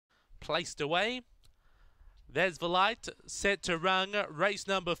placed away. There's the light, set to run, race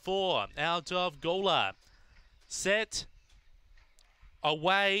number 4, out of Gawler. Set,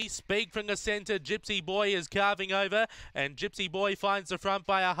 away, speed from the centre, Gypsy Boy is carving over, and Gypsy Boy finds the front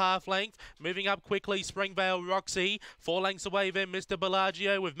by a half length. Moving up quickly, Springvale Roxy, 4 lengths away then Mr.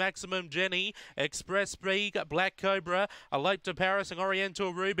 Bellagio with Maximum Jenny, Express Speed, Black Cobra, Elope to Paris and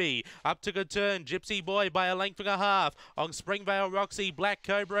Oriental Ruby. Up to the turn, Gypsy Boy by a length and a half. On Springvale Roxy, Black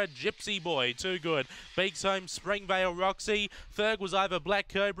Cobra, Gypsy Boy, too good. Beaks home Springvale Roxy. Third was either Black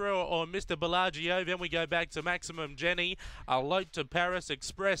Cobra or Mr. Bellagio. Then we go back to Maximum Jenny, Elope to Paris,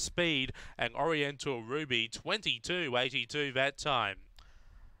 Express Speed and Oriental Ruby, 22.82 that time.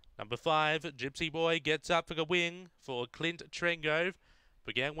 Number 5, Gypsy Boy gets up for the win for Clint Trengove.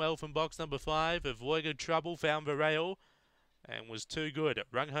 Began well from box number 5, avoided trouble, found the rail and was too good.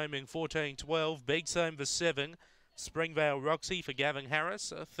 Run home in 14.12, beats home the 7, Springvale Roxy for Gavin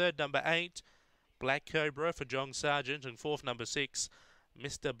Harris. Third number 8, Black Cobra for John Sargent, and fourth number 6,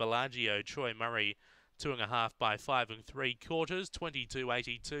 Mr. Bellagio, Troy Murray. 2.5 by 5 3/4,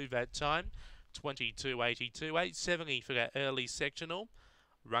 22.82 that time, 22.82, 8.70 for that early sectional.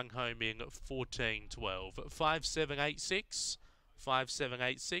 Run home in 14.12, 5.786,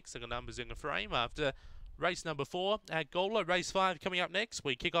 5.786 are the numbers in the frame after race number 4 at Gawler. Race 5 coming up next.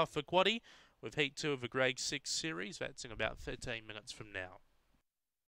 We kick off for Quaddie with Heat 2 of the Grade 6 Series. That's in about 13 minutes from now.